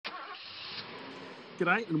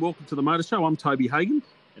G'day and welcome to the Motor Show. I'm Toby Hagon.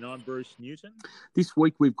 And I'm Bruce Newton. This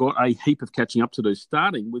week we've got a heap of catching up to do,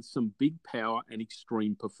 starting with some big power and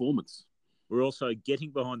extreme performance. We're also getting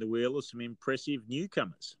behind the wheel of some impressive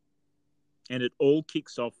newcomers. And it all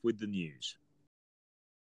kicks off with the news.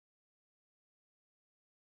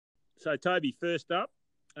 So, Toby, first up,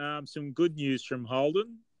 some good news from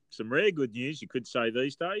Holden. Some rare good news, you could say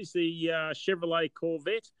these days. The Chevrolet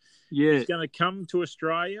Corvette is going to come to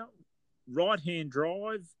Australia. Right-hand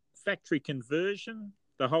drive, factory conversion,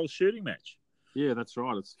 the whole shooting match. Yeah, that's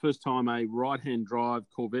right. It's the first time a right-hand drive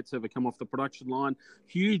Corvette's ever come off the production line.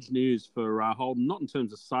 Huge news for Holden, not in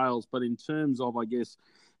terms of sales, but in terms of, I guess,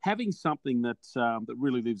 having something that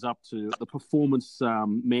really lives up to the performance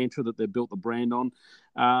mantra that they've built the brand on.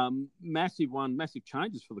 Massive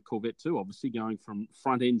changes for the Corvette too, obviously, going from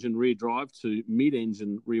front-engine rear drive to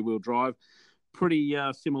mid-engine rear-wheel drive. Pretty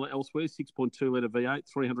similar elsewhere, 6.2-litre V8,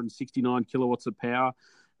 369 kilowatts of power.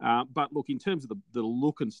 But look, in terms of the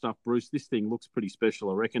look and stuff, Bruce, this thing looks pretty special,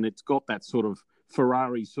 I reckon. It's got that sort of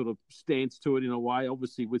Ferrari sort of stance to it in a way,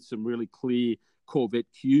 obviously with some really clear Corvette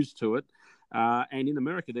cues to it. And in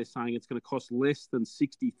America, they're saying it's going to cost less than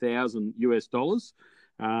 $60,000 US.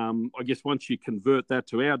 I guess once you convert that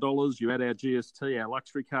to our dollars, you add our GST, our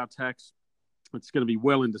luxury car tax, it's going to be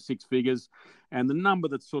well into six figures. And the number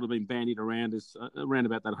that's sort of been bandied around is around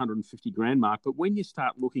about that 150 grand mark. But when you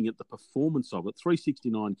start looking at the performance of it,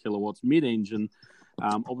 369 kilowatts, mid-engine,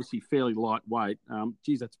 obviously fairly lightweight.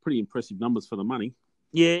 That's pretty impressive numbers for the money.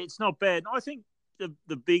 Yeah, it's not bad. I think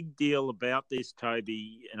the big deal about this,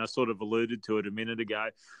 Toby, and I sort of alluded to it a minute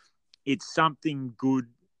ago, it's something good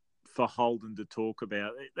for Holden to talk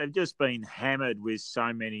about. They've just been hammered with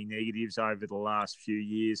so many negatives over the last few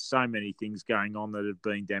years, so many things going on that have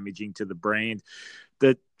been damaging to the brand,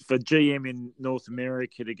 that for GM in North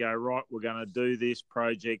America to go, right, we're going to do this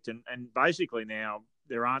project, and basically now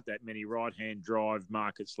there aren't that many right-hand drive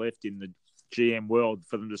markets left in the GM world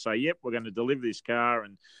for them to say, yep, we're going to deliver this car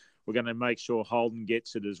and we're going to make sure Holden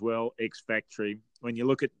gets it as well, ex-factory. When you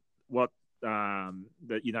look at what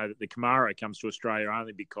the Camaro comes to Australia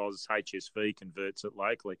only because HSV converts it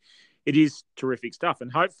locally. It is terrific stuff.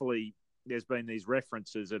 And hopefully there's been these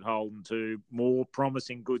references at Holden to more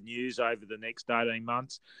promising good news over the next 18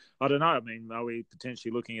 months. I don't know. I mean, are we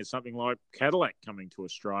potentially looking at something like Cadillac coming to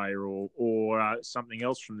Australia or something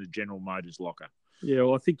else from the General Motors locker? Yeah,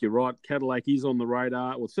 well, I think you're right. Cadillac is on the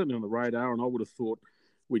radar, well, certainly on the radar, and I would have thought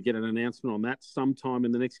we'd get an announcement on that sometime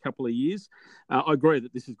in the next couple of years. I agree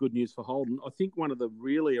that this is good news for Holden. I think one of the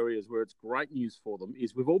real areas where it's great news for them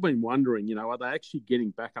is we've all been wondering, are they actually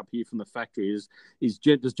getting back up here from the factory?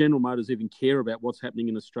 Does General Motors even care about what's happening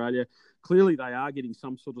in Australia? Clearly, they are getting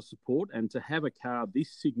some sort of support, and to have a car this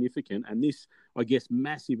significant and this, I guess,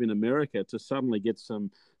 massive in America to suddenly get some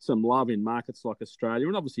love in markets like Australia,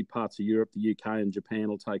 and obviously parts of Europe, the UK and Japan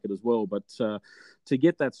will take it as well. But to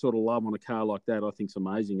get that sort of love on a car like that, I think is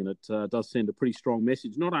amazing, and it does send a pretty strong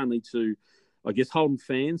message, not only to, I guess, Holden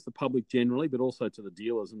fans, the public generally, but also to the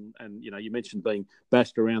dealers. And you mentioned being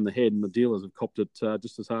bashed around the head, and the dealers have copped it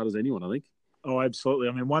just as hard as anyone, I think. Oh, absolutely.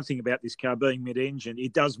 I mean, one thing about this car being mid-engine,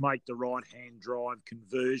 it does make the right-hand drive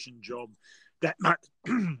conversion job that much,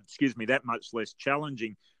 that much less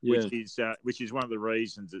challenging, which is one of the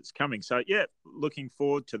reasons it's coming. So, yeah, looking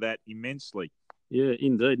forward to that immensely. Yeah,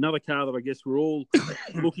 indeed. Another car that I guess we're all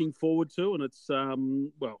looking forward to, and it's, a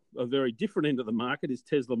very different end of the market, is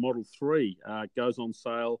Tesla Model 3. It goes on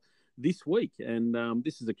sale this week, and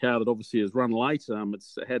this is a car that obviously has run late.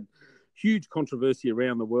 It's had huge controversy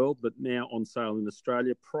around the world, but now on sale in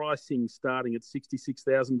Australia. Pricing starting at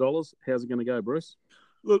 $66,000. How's it going to go, Bruce?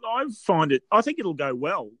 Look, I think it'll go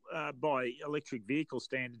well by electric vehicle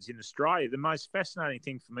standards in Australia. The most fascinating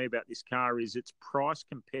thing for me about this car is it's price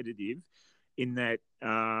competitive in that,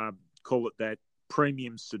 call it that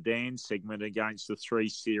premium sedan segment against the 3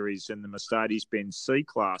 Series and the Mercedes-Benz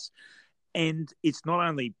C-Class. And it's not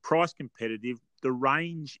only price competitive, the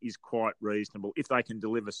range is quite reasonable if they can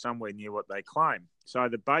deliver somewhere near what they claim. So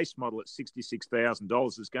the base model at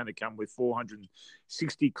 $66,000 is going to come with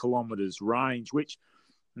 460 kilometres range, which,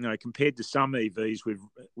 compared to some EVs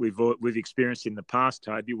we've experienced in the past,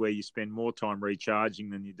 Toby, where you spend more time recharging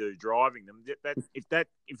than you do driving them.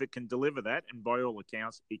 If it can deliver that, and by all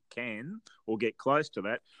accounts it can, or get close to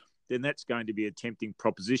that, then that's going to be a tempting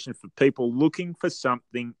proposition for people looking for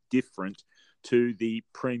something different to the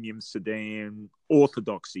premium sedan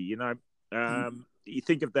orthodoxy. You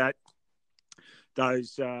think of that,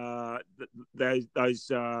 those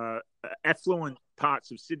affluent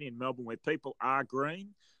parts of Sydney and Melbourne where people are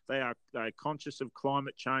green, they're conscious of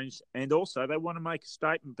climate change, and also they want to make a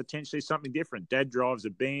statement, potentially something different. Dad drives a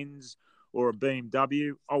Benz, or a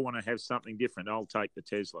BMW, I want to have something different. I'll take the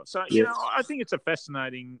Tesla. So, Yes. I think it's a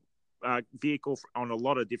fascinating vehicle on a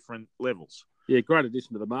lot of different levels. Yeah, great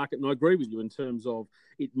addition to the market. And I agree with you in terms of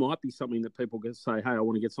it might be something that people can say, hey, I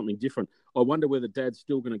want to get something different. I wonder whether Dad's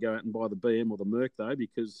still going to go out and buy the BM or the Merc, though,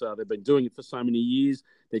 because they've been doing it for so many years.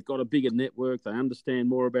 They've got a bigger network. They understand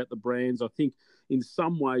more about the brands. I think in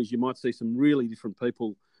some ways you might see some really different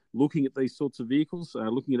people looking at these sorts of vehicles,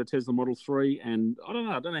 looking at a Tesla Model 3. And I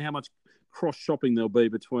don't know how much cross-shopping there'll be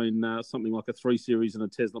between something like a 3 Series and a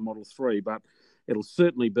Tesla Model 3, but it'll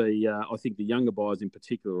certainly be, I think the younger buyers in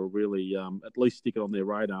particular will really at least stick it on their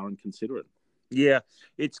radar and consider it. Yeah,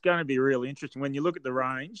 it's going to be really interesting. When you look at the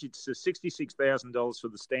range, it's $66,000 for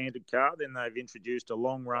the standard car. Then they've introduced a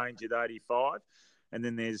long range at 85. And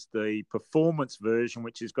then there's the performance version,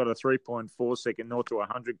 which has got a 3.4 second 0 to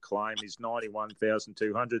 100 claim, is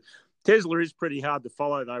 $91,200. Tesla is pretty hard to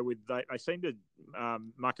follow, though. They seem to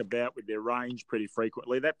muck about with their range pretty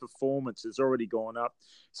frequently. That performance has already gone up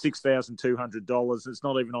 $6,200. It's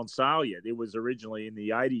not even on sale yet. It was originally in the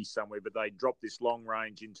 80s somewhere, but they dropped this long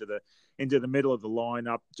range into the middle of the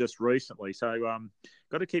lineup just recently. So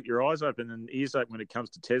got to keep your eyes open and ears open when it comes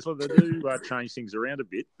to Tesla. They do change things around a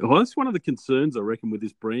bit. Well, that's one of the concerns, I reckon, with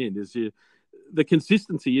this brand is the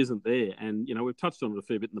consistency isn't there. And, we've touched on it a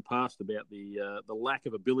fair bit in the past about the lack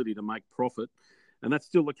of ability to make profit. And that's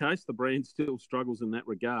still the case. The brand still struggles in that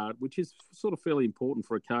regard, which is sort of fairly important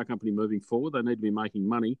for a car company moving forward. They need to be making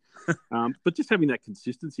money. But just having that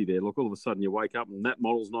consistency there, look, all of a sudden you wake up and that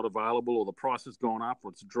model's not available or the price has gone up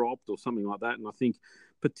or it's dropped or something like that. And I think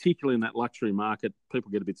particularly in that luxury market,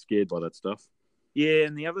 people get a bit scared by that stuff. Yeah,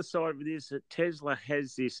 and the other side of it is that Tesla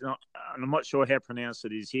has this, and I'm not sure how pronounced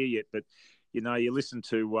it is here yet, but you listen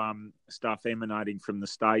to stuff emanating from the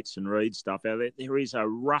States and read stuff out there. There is a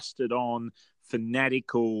rusted-on,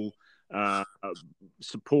 fanatical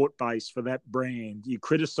support base for that brand. You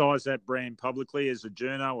criticise that brand publicly as a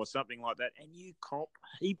journo or something like that, and you cop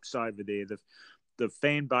heaps over there. The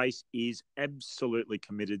fan base is absolutely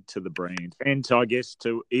committed to the brand, and I guess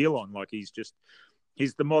to Elon. Like he's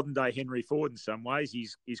the modern day Henry Ford in some ways.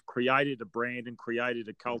 He's created a brand and created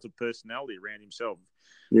a cult of personality around himself.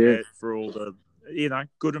 Yeah, for all the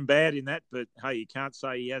good and bad in that, but hey, you can't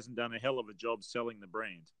say he hasn't done a hell of a job selling the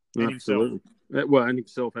brand. And absolutely. Himself. Well, and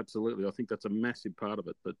himself, absolutely. I think that's a massive part of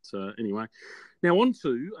it. But anyway, now on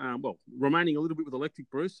to, remaining a little bit with electric,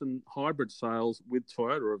 Bruce, and hybrid sales with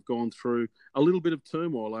Toyota have gone through a little bit of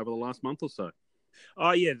turmoil over the last month or so.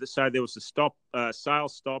 Oh, yeah. So there was a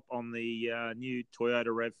sales stop on the new Toyota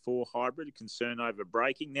RAV4 hybrid, a concern over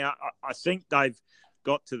braking. Now, I think they've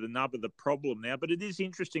got to the nub of the problem now, but it is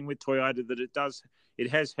interesting with Toyota that it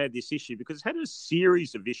has had this issue because it's had a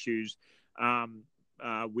series of issues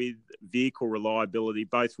with vehicle reliability,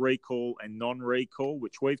 both recall and non-recall,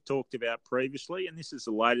 which we've talked about previously, and this is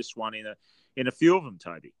the latest one in a few of them,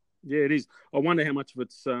 Toby. Yeah, it is. I wonder how much of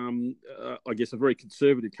it's, I guess, a very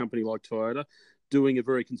conservative company like Toyota doing a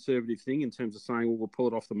very conservative thing in terms of saying, well, we'll pull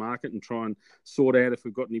it off the market and try and sort out if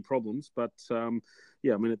we've got any problems. But,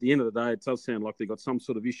 at the end of the day, it does sound like they've got some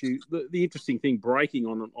sort of issue. The interesting thing, braking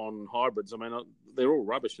on hybrids, they're all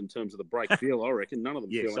rubbish in terms of the brake feel, I reckon. None of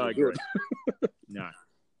them feel any good. No,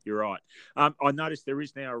 you're right. I noticed there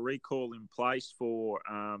is now a recall in place for,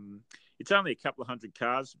 it's only a couple of hundred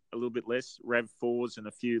cars, a little bit less, RAV4s and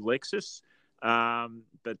a few Lexus.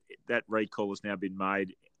 But that recall has now been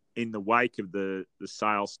made in the wake of the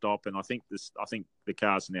sales stop, and I think the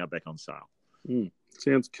cars are now back on sale.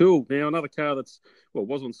 Sounds cool. Now another car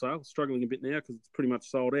was on sale, struggling a bit now because it's pretty much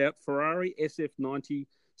sold out. Ferrari SF90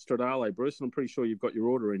 Stradale, Bruce, and I'm pretty sure you've got your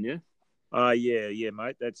order in, yeah? Yeah,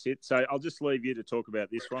 mate, that's it. So I'll just leave you to talk about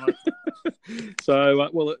this one. So,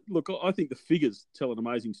 look, I think the figures tell an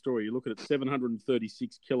amazing story. You look at it,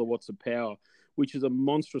 736 kilowatts of power, which is a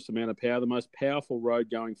monstrous amount of power, the most powerful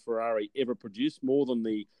road-going Ferrari ever produced, more than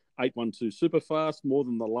the 812 Superfast, more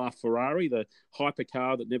than the LaFerrari, the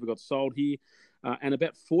hypercar that never got sold here, and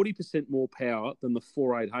about 40% more power than the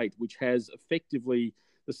 488, which has effectively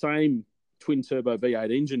the same twin-turbo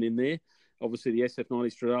V8 engine in there. Obviously, the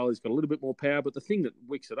SF90 Stradale's got a little bit more power, but the thing that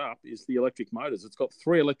wicks it up is the electric motors. It's got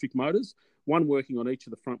 3 electric motors, one working on each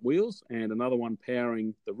of the front wheels and another one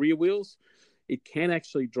powering the rear wheels. It can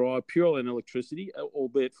actually drive purely on electricity,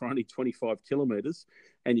 albeit for only 25 kilometres,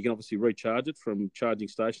 and you can obviously recharge it from charging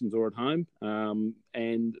stations or at home,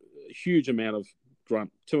 and a huge amount of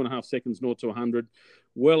grunt, 2.5 seconds, 0 to 100,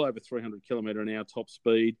 well over 300 kilometre an hour top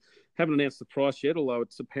speed. Haven't announced the price yet, although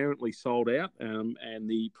it's apparently sold out, and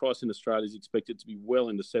the price in Australia is expected to be well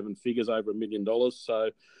into 7 figures, over $1 million. So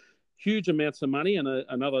huge amounts of money and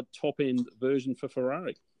another top-end version for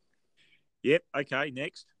Ferrari. Yep. Okay,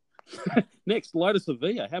 next. Next, Lotus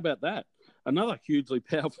Evija. How about that? Another hugely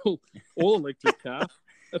powerful all-electric car.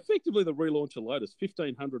 Effectively, the relaunch of Lotus,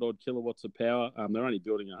 1,500 odd kilowatts of power. They're only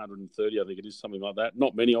building 130, I think it is, something like that.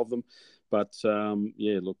 Not many of them, but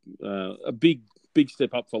a big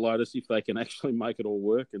step up for Lotus if they can actually make it all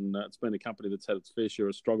work. And it's been a company that's had its fair share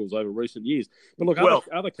of struggles over recent years. But look,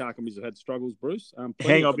 other car companies have had struggles, Bruce.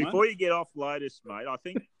 Hang on, before you get off Lotus, mate, I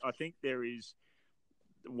think there is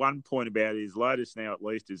one point about it is Lotus now at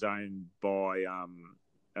least is owned by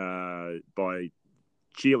Li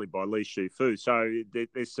Shufu. So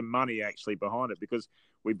there's some money actually behind it, because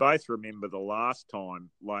we both remember the last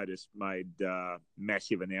time Lotus made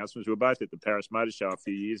massive announcements. We were both at the Paris Motor Show a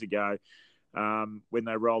few years ago when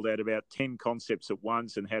they rolled out about 10 concepts at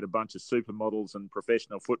once and had a bunch of supermodels and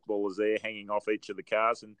professional footballers there hanging off each of the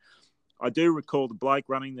cars. And I do recall the bloke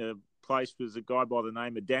running the place was a guy by the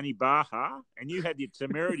name of Danny Baha, and you had the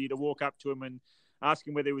temerity to walk up to him and ask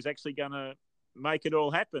him whether he was actually going to make it all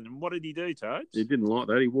happen. And what did he do, Toads? He didn't like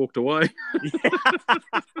that. He walked away.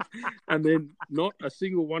 And then not a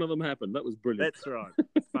single one of them happened. That was brilliant. That's right.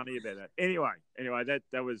 Funny about that. Anyway,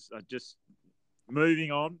 that was just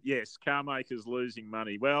moving on. Yes, car makers losing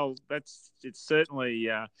money. Well, it's certainly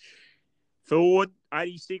Ford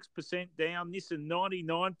 86% down, Nissan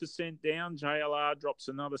 99% down, JLR drops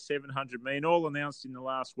another 700 million, all announced in the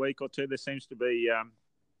last week or two. There seems to be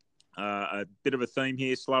a bit of a theme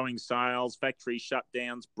here: slowing sales, factory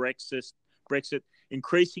shutdowns, Brexit,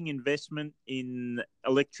 increasing investment in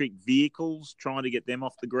electric vehicles, trying to get them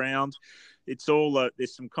off the ground. It's all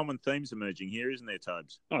there's some common themes emerging here, isn't there,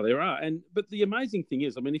 Tobes? Oh, there are. But the amazing thing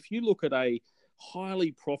is, I mean, if you look at a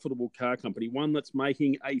highly profitable car company, one that's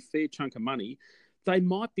making a fair chunk of money, they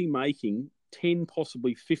might be making 10,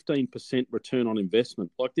 possibly 15% return on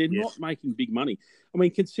investment. Like, they're not making big money. I mean,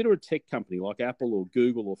 consider a tech company like Apple or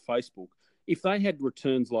Google or Facebook. If they had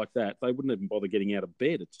returns like that, they wouldn't even bother getting out of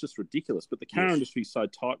bed. It's just ridiculous. But the car industry is so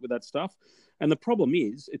tight with that stuff. And the problem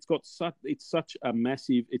is it's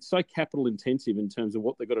so capital intensive in terms of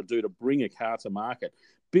what they've got to do to bring a car to market.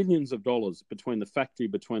 Billions of dollars between the factory,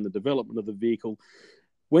 between the development of the vehicle.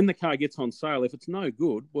 When the car gets on sale, if it's no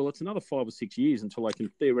good, well, it's another 5 or 6 years until they can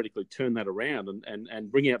theoretically turn that around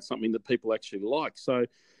and bring out something that people actually like. So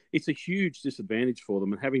it's a huge disadvantage for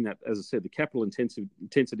them. And having that, as I said, the capital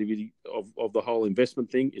intensity of the whole investment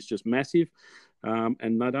thing is just massive.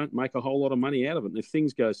 And they don't make a whole lot of money out of it. And if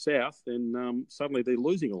things go south, then suddenly they're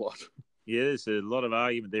losing a lot. Yeah, there's a lot of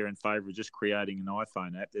argument there in favour of just creating an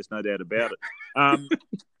iPhone app. There's no doubt about it.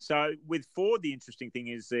 So with Ford, the interesting thing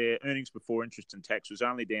is their earnings before interest and tax was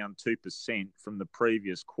only down 2% from the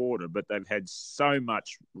previous quarter, but they've had so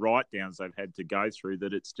much write-downs they've had to go through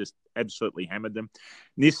that it's just absolutely hammered them.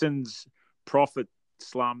 Nissan's profit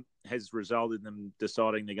slump has resulted in them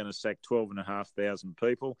deciding they're going to sack 12,500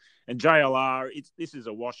 people. And JLR, this is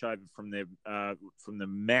a washover from the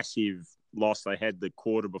massive loss they had the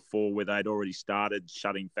quarter before, where they'd already started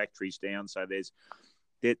shutting factories down. So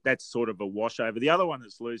that's sort of a washover. The other one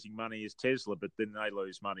that's losing money is Tesla, but then they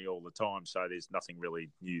lose money all the time. So there's nothing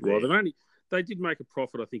really new there. Well, they did make a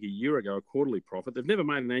profit, I think, a year ago, a quarterly profit. They've never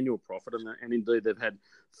made an annual profit, and indeed they've had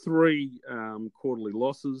 3 quarterly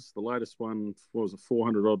losses. The latest one was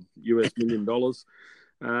 $400 million.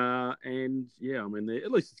 And yeah, I mean,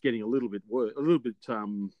 at least it's getting a little bit worse,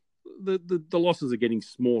 the losses are getting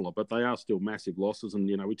smaller, but they are still massive losses. And,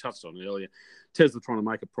 we touched on it earlier. Tesla trying to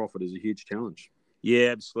make a profit is a huge challenge. Yeah,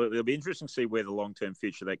 absolutely. It'll be interesting to see where the long-term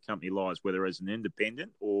future of that company lies, whether as an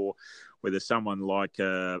independent or whether someone like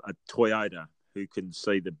a Toyota who can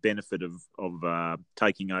see the benefit of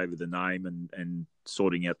taking over the name and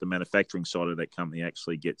sorting out the manufacturing side of that company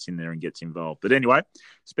actually gets in there and gets involved. But anyway,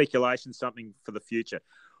 speculation, something for the future.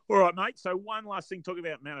 All right, mate. So one last thing, talking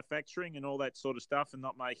about manufacturing and all that sort of stuff and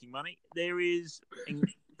not making money. There is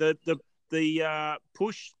the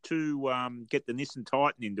push to get the Nissan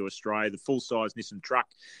Titan into Australia, the full-size Nissan truck,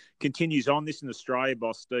 continues on. Nissan Australia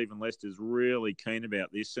boss Stephen Lester is really keen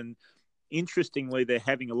about this. And interestingly, they're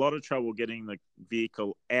having a lot of trouble getting the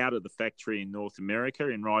vehicle out of the factory in North America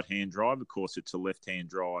in right-hand drive. Of course, it's a left-hand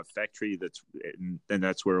drive factory, and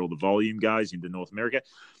that's where all the volume goes into North America.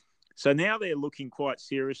 So now they're looking quite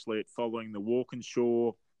seriously at following the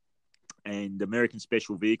Walkinshaw and American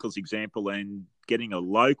Special Vehicles example and getting a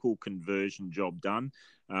local conversion job done.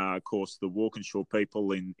 Of course, the Walkinshaw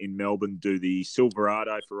people in Melbourne do the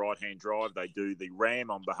Silverado for right-hand drive. They do the Ram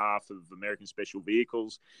on behalf of American Special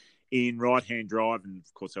Vehicles in right-hand drive. And,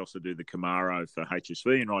 of course, they also do the Camaro for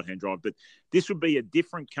HSV in right-hand drive. But this would be a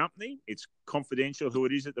different company. It's confidential who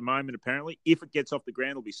it is at the moment, apparently. If it gets off the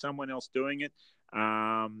ground, it'll be someone else doing it.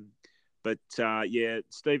 But,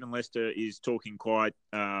 Stephen Lester is talking quite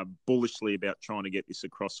bullishly about trying to get this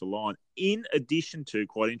across the line. In addition to,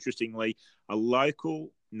 quite interestingly, a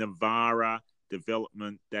local Navara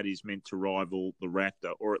development that is meant to rival the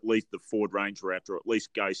Raptor, or at least the Ford Ranger Raptor, or at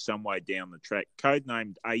least go some way down the track.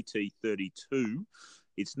 Codenamed AT32.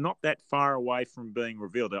 It's not that far away from being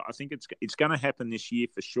revealed. I think it's going to happen this year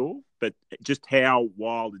for sure, but just how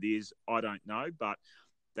wild it is, I don't know. But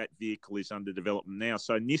that vehicle is under development now.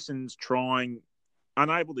 So Nissan's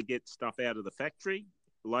unable to get stuff out of the factory.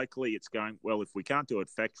 Locally, it's going, well, if we can't do it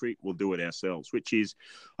factory, we'll do it ourselves, which is,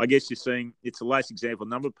 I guess you're seeing, it's the latest example. A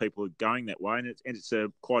number of people are going that way, and it's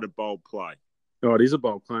quite a bold play. Oh, it is a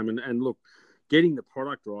bold claim. And look, getting the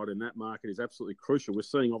product right in that market is absolutely crucial. We're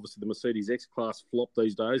seeing, obviously, the Mercedes X-Class flop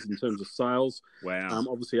these days in terms of sales. Wow.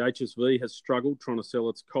 Obviously, HSV has struggled trying to sell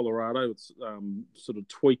its Colorado, its sort of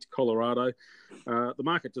tweaked Colorado. The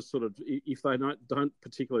market just sort of, if they don't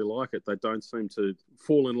particularly like it, they don't seem to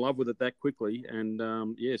fall in love with it that quickly. And,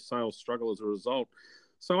 sales struggle as a result.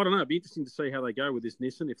 So, I don't know. It'd be interesting to see how they go with this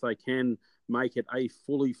Nissan, if they can make it a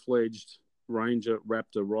fully fledged Ranger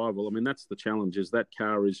Raptor rival. I mean, that's the challenge, is that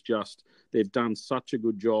car is just, they've done such a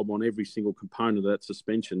good job on every single component of that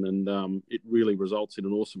suspension, and it really results in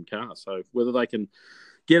an awesome car. So whether they can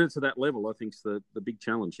get it to that level, I think is the big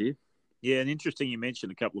challenge here. Yeah, and interesting you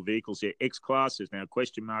mentioned a couple of vehicles here. X-Class, there's now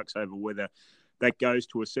question marks over whether that goes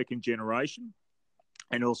to a second generation.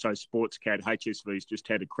 And also Sports Cat HSV's just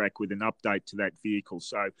had a crack with an update to that vehicle.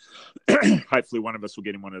 So hopefully one of us will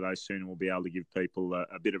get in one of those soon, and we'll be able to give people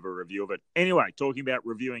a bit of a review of it. Anyway, talking about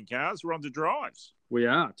reviewing cars, we're on to drives. We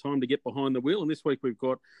are. Time to get behind the wheel. And this week we've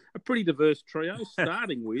got a pretty diverse trio,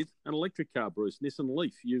 starting with an electric car, Bruce, Nissan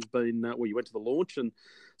Leaf. You've been, you went to the launch and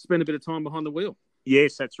spent a bit of time behind the wheel.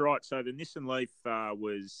 Yes, that's right. So the Nissan Leaf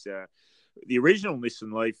was... the original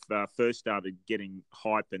Nissan Leaf first started getting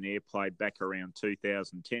hype and airplay back around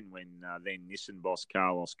 2010 when then Nissan boss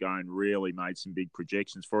Carlos Ghosn really made some big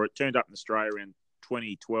projections for it. Turned up in Australia around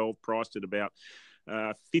 2012, priced at about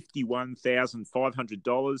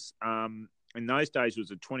 $51,500. In those days, it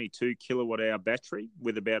was a 22 kilowatt-hour battery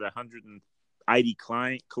with about 180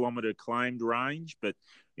 kilometre claimed range, but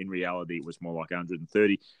in reality, it was more like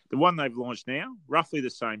 130. The one they've launched now, roughly the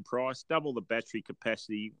same price, double the battery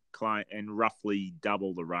capacity and roughly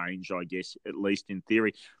double the range, I guess, at least in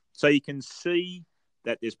theory. So you can see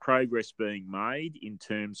that there's progress being made in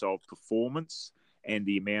terms of performance and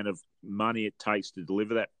the amount of money it takes to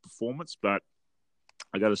deliver that performance. But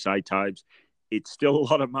I got to say, Tobes, it's still a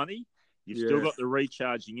lot of money. You've still got the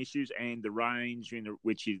recharging issues, and the range,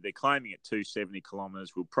 which is they're claiming at 270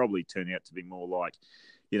 kilometres, will probably turn out to be more like,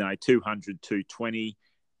 200, 220.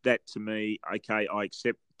 That to me, okay, I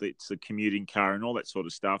accept that it's a commuting car and all that sort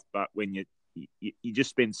of stuff, but when you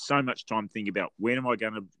just spend so much time thinking about when am I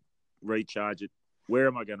going to recharge it, where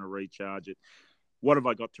am I going to recharge it, what have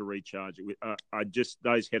I got to recharge it with?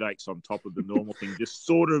 Those headaches on top of the normal thing just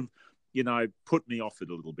sort of, put me off it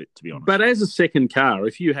a little bit, to be honest. But as a second car,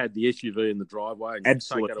 if you had the SUV in the driveway and you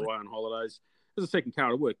Absolutely. take that away on holidays, as a second car,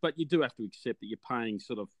 it'll work. But you do have to accept that you're paying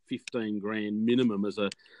sort of $15,000 minimum as a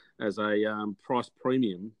price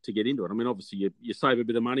premium to get into it. I mean, obviously you save a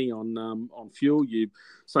bit of money on fuel, you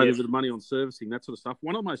save a bit of money on servicing, that sort of stuff.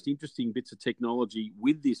 One of the most interesting bits of technology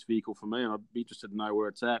with this vehicle for me, and I'd be interested to know where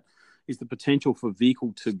it's at, is the potential for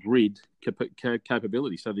vehicle-to-grid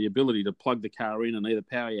capability. So the ability to plug the car in and either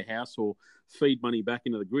power your house or feed money back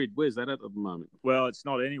into the grid. Where's that at the moment? Well, it's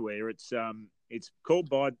not anywhere. It's called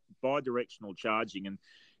bi-directional charging, and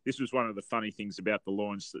this was one of the funny things about the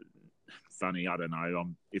launch. Funny, I don't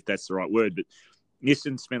know if that's the right word, but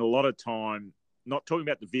Nissan spent a lot of time not talking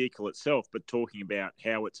about the vehicle itself, but talking about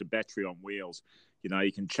how it's a battery on wheels.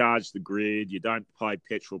 You can charge the grid, you don't pay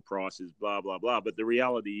petrol prices, blah, blah, blah. But the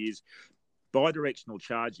reality is bidirectional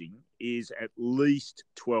charging is at least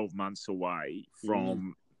 12 months away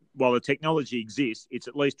from, while the technology exists, it's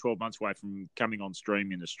at least 12 months away from coming on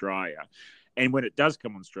stream in Australia. And when it does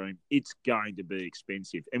come on stream, it's going to be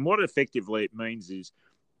expensive. And what effectively it means is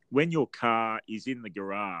when your car is in the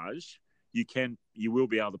garage, you will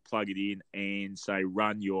be able to plug it in and say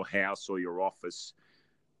run your house or your office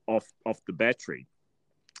off the battery.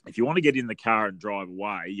 If you want to get in the car and drive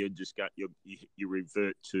away, you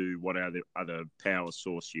revert to what other power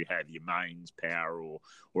source you have, your mains power,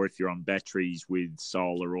 or if you're on batteries with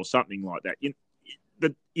solar or something like that.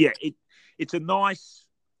 It's a nice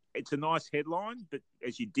headline, but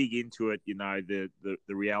as you dig into it, the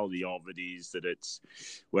reality of it is that it's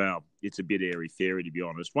a bit airy-fairy, to be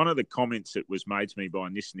honest. One of the comments that was made to me by a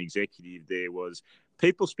Nissan executive there was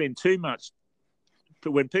people spend too much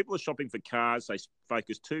when people are shopping for cars, they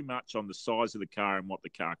focus too much on the size of the car and what the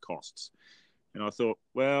car costs. And I thought,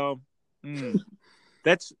 well,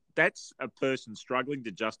 that's a person struggling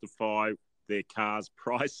to justify their car's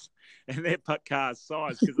price and their car's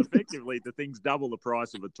size, because effectively the thing's double the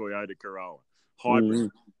price of a Toyota Corolla hybrid.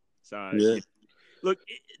 So, look,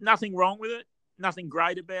 nothing wrong with it, nothing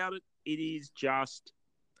great about it. It is just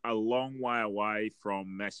a long way away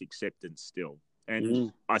from mass acceptance still.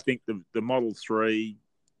 And I think the Model 3,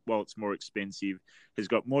 while it's more expensive, has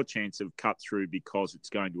got more chance of cut through because it's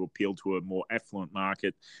going to appeal to a more affluent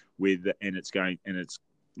market and it's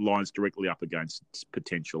lines directly up against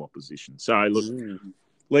potential opposition. So look,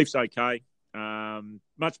 Leaf's okay,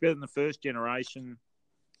 much better than the first generation,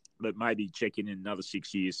 but maybe check in another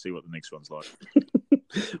 6 years, see what the next one's like.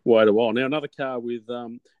 Wait a while. Now another car with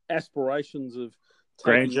aspirations of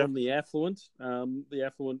taking on the affluent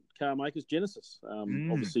car makers, Genesis.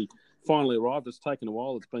 Obviously, finally arrived. It's taken a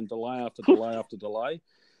while. It's been delay after delay after delay.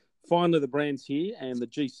 Finally, the brand's here, and the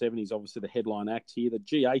G70 is obviously the headline act here. The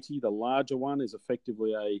G80, the larger one, is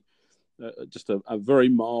effectively just a very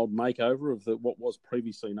mild makeover of what was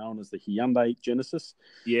previously known as the Hyundai Genesis.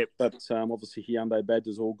 Yep. But obviously Hyundai badge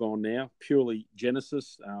is all gone now. Purely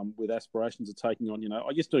Genesis, with aspirations of taking on,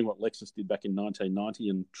 I guess doing what Lexus did back in 1990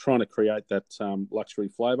 and trying to create that luxury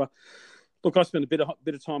flavour. Look, I spent a bit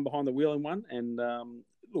of time behind the wheel in one, and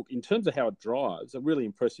look, in terms of how it drives, a really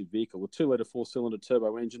impressive vehicle. A 2-litre 4-cylinder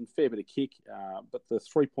turbo engine, fair bit of kick, but the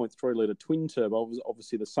 3.3-litre twin turbo is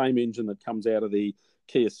obviously the same engine that comes out of the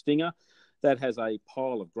Kia Stinger. That has a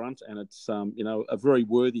pile of grunt, and it's a very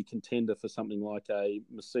worthy contender for something like a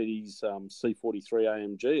Mercedes C43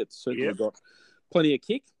 AMG. It's certainly got plenty of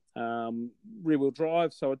kick, rear-wheel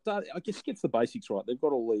drive, so it does, I guess, gets the basics right. They've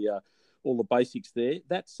got all the basics there.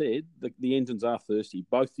 That said, the engines are thirsty.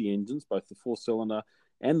 Both the engines, both the 4-cylinder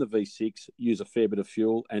and the V6, use a fair bit of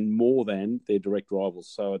fuel and more than their direct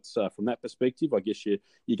rivals. So it's from that perspective, I guess you're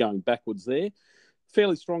going backwards there.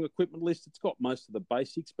 Fairly strong equipment list. It's got most of the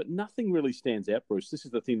basics, but nothing really stands out, Bruce. This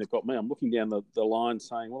is the thing that got me. I'm looking down the line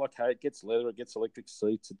saying, well, okay, it gets leather, it gets electric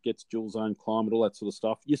seats, it gets dual zone climate, all that sort of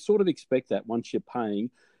stuff. You sort of expect that once you're paying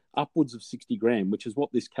upwards of $60,000, which is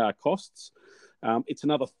what this car costs. It's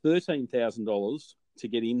another $13,000 to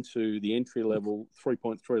get into the entry-level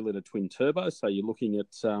 3.3-litre twin turbo. So you're looking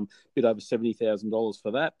at a bit over $70,000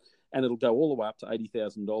 for that. And it'll go all the way up to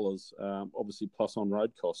 $80,000, obviously plus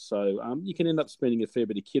on-road costs. So you can end up spending a fair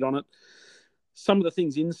bit of kit on it. Some of the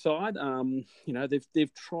things inside,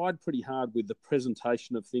 they've tried pretty hard with the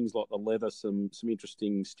presentation of things like the leather, some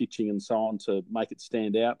interesting stitching and so on to make it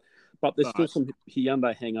stand out. But there's still some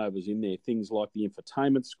Hyundai hangovers in there. Things like the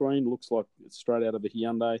infotainment screen looks like it's straight out of a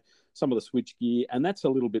Hyundai. Some of the switch gear, and that's a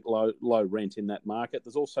little bit low rent in that market.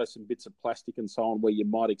 There's also some bits of plastic and so on where you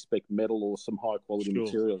might expect metal or some high quality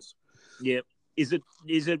materials. Yep. Is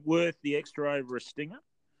it worth the extra over a Stinger?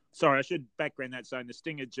 Sorry, I should background that saying the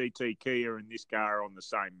Stinger GT Kia and this car are on the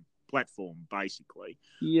same platform, basically.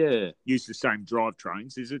 Yeah. Use the same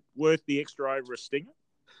drivetrains. Is it worth the extra over a Stinger?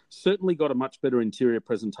 Certainly got a much better interior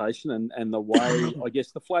presentation and the way, I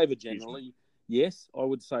guess, the flavour generally, yes. I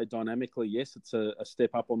would say dynamically, yes, it's a step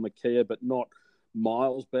up on the Kia, but not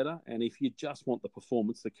miles better. And if you just want the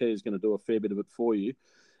performance, the Kia is going to do a fair bit of it for you.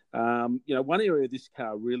 One area of this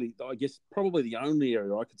car really, I guess probably the only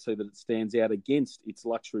area I could see that it stands out against its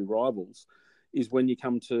luxury rivals is when you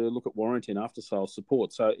come to look at warranty and after-sales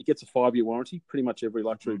support. So it gets a 5-year warranty. Pretty much every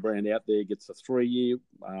luxury brand out there gets a 3-year.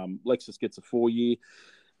 Lexus gets a 4-year.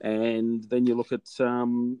 And then you look at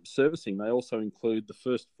servicing. They also include the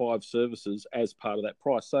first 5 services as part of that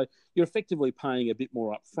price. So you're effectively paying a bit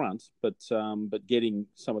more up front, but getting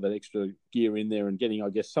some of that extra gear in there and getting, I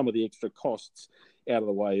guess, some of the extra costs out of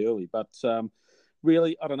the way early. But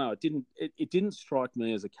really, I don't know. It didn't strike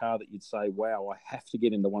me as a car that you'd say, wow, I have to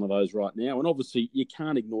get into one of those right now. And obviously, you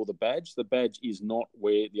can't ignore the badge. The badge is not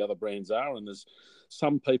where the other brands are. And there's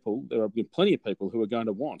some people, there have been plenty of people who are going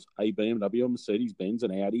to want a BMW, a Mercedes-Benz,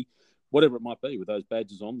 an Audi, whatever it might be with those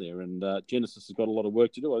badges on there. And Genesis has got a lot of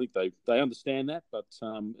work to do. I think they understand that, but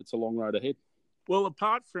it's a long road ahead. Well,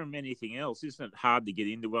 apart from anything else, isn't it hard to get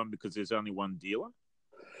into one because there's only one dealer?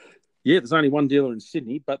 Yeah, there's only one dealer in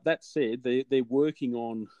Sydney, but that said, they're working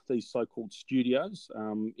on these so-called studios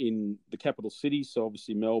in the capital cities, so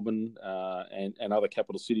obviously Melbourne and other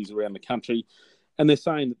capital cities around the country. And they're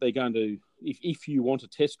saying that they're going to, if you want to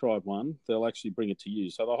test drive one, they'll actually bring it to you.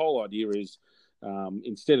 So the whole idea is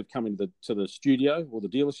instead of coming to the studio or the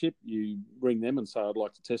dealership, you ring them and say, I'd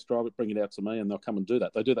like to test drive it, bring it out to me, and they'll come and do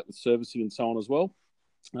that. They do that with servicing and so on as well.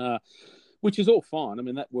 Which is all fine. I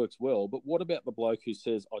mean, that works well. But what about the bloke who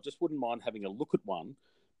says, I just wouldn't mind having a look at one,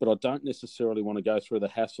 but I don't necessarily want to go through the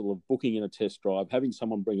hassle of booking in a test drive, having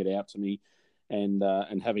someone bring it out to me, and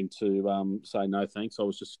having to say no thanks. I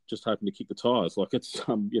was just hoping to kick the tyres. Like it's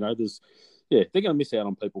they're going to miss out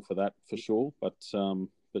on people for that for sure. But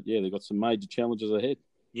yeah, they've got some major challenges ahead.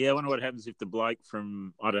 Yeah, I wonder what happens if the bloke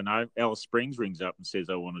from, I don't know, Alice Springs rings up and says,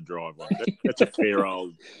 I want to drive one. That's a fair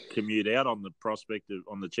old commute out on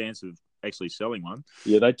the chance of actually selling one.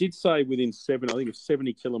 Yeah, they did say within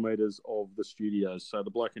 70 kilometres of the studios. So the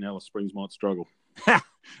bloke in Alice Springs might struggle.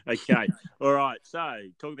 Okay. All right. So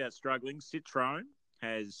talking about struggling, Citroën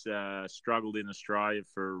has struggled in Australia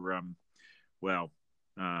for,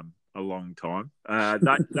 a long time.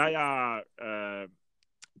 They are...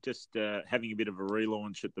 just having a bit of a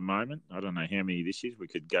relaunch at the moment. I don't know how many this is. We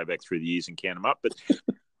could go back through the years and count them up. But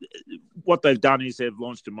what they've done is they've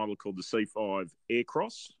launched a model called the C5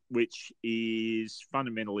 Aircross, which is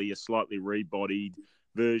fundamentally a slightly rebodied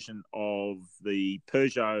version of the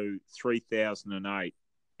Peugeot 3008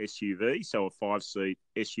 SUV, so a 5-seat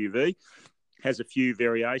SUV. Has a few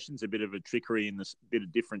variations, a bit of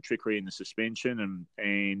different trickery in the suspension,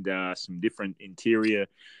 and some different interior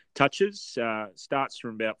touches. Starts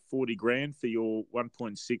from about 40 grand for your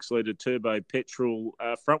 1.6 litre turbo petrol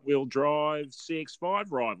front wheel drive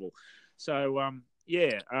CX5 rival. So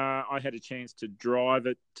I had a chance to drive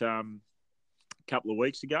it a couple of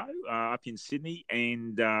weeks ago up in Sydney,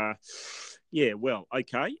 and okay.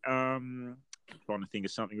 Trying to think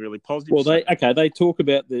of something really positive. Well, they talk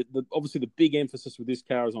about the obviously the big emphasis with this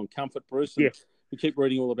car is on comfort, Bruce. And we keep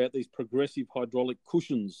reading all about these progressive hydraulic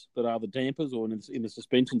cushions that are the dampers or in the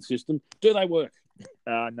suspension system. Do they work?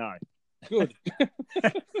 No. Good.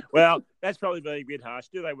 Well, that's probably being a bit harsh.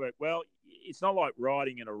 Do they work? Well, it's not like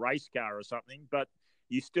riding in a race car or something, but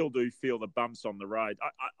you still do feel the bumps on the road.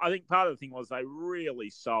 I think part of the thing was they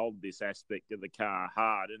really sold this aspect of the car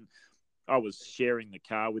hard, and I was sharing the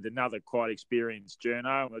car with another quite experienced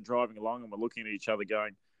journo, and we're driving along and we're looking at each other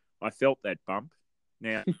going, I felt that bump.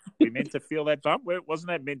 Now, we meant to feel that bump.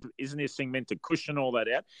 Isn't this thing meant to cushion all that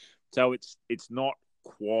out? So it's not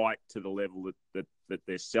quite to the level that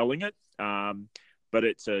they're selling it. But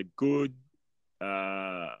it's a good,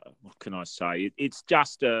 what can I say?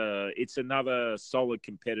 It's another solid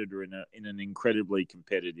competitor in an incredibly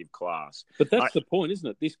competitive class. But that's the point, isn't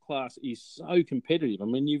it? This class is so competitive. I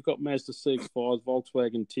mean, you've got Mazda CX-5s,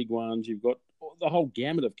 Volkswagen Tiguan's, you've got the whole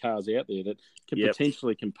gamut of cars out there that can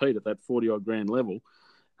potentially compete at that 40-odd grand level.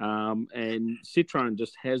 And Citroën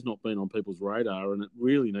just has not been on people's radar, and it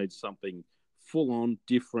really needs something full-on,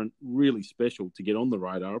 different, really special to get on the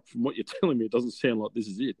radar. From what you're telling me, it doesn't sound like this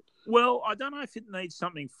is it. Well, I don't know if it needs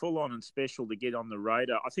something full-on and special to get on the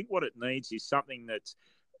radar. I think what it needs is something that's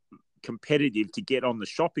competitive to get on the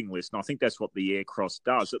shopping list, and I think that's what the Aircross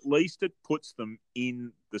does. At least it puts them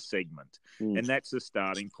in the segment, and that's the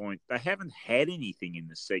starting point. They haven't had anything in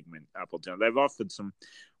the segment up until now. They've offered some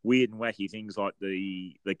weird and wacky things like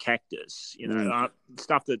the Cactus,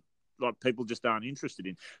 stuff that like people just aren't interested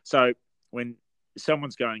in. So when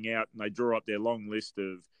someone's going out and they draw up their long list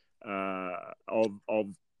of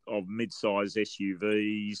mid-size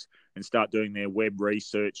SUVs and start doing their web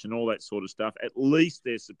research and all that sort of stuff, at least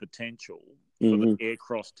there's the potential for the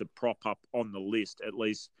Aircross to prop up on the list, at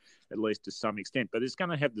least to some extent. But it's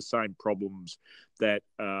going to have the same problems that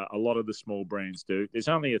a lot of the small brands do. There's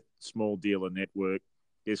only a small dealer network.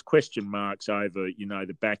 There's question marks over,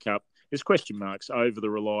 the backup. There's question marks over the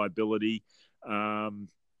reliability.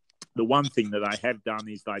 The one thing that they have done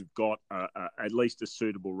is they've got at least a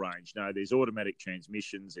suitable range. No, there's automatic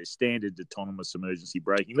transmissions, there's standard autonomous emergency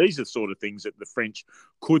braking. These are the sort of things that the French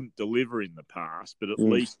couldn't deliver in the past, but at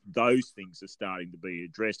least those things are starting to be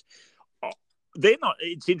addressed. They're not.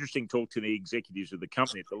 It's interesting to talk to the executives of the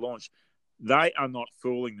company at the launch. They are not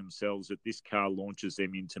fooling themselves that this car launches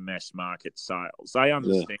them into mass market sales. They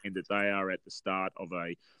understand that they are at the start of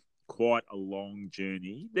quite a long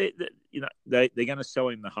journey. They're going to sell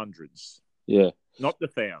in the hundreds, not the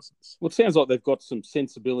thousands. Well, it sounds like they've got some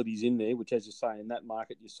sensibilities in there, which, as you say, in that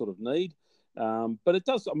market you sort of need. But it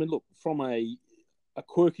does. I mean, look, from a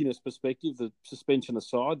quirkiness perspective, the suspension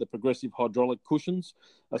aside, the progressive hydraulic cushions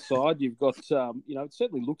aside, you've got it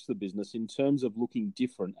certainly looks the business in terms of looking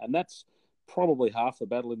different, and that's probably half the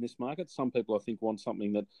battle in this market. Some people, I think, want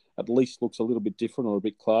something that at least looks a little bit different or a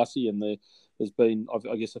bit classy, and there's been,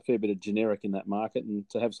 I guess, a fair bit of generic in that market, and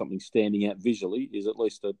to have something standing out visually is at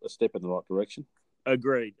least a step in the right direction.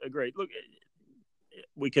 Agreed. Look,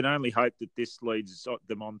 we can only hope that this leads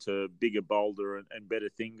them on to bigger, bolder and better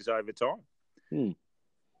things over time.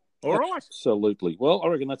 All right. Absolutely. Well, I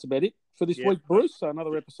reckon that's about it for this week, Bruce. So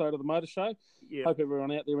another episode of the Motor Show. Yeah. Hope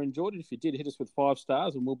everyone out there enjoyed it. If you did, hit us with 5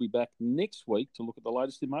 stars, and we'll be back next week to look at the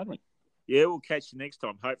latest in motoring. Yeah, we'll catch you next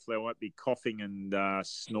time. Hopefully I won't be coughing and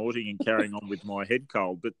snorting and carrying on with my head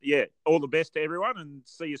cold. But, yeah, all the best to everyone, and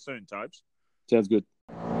see you soon, Tobes. Sounds good.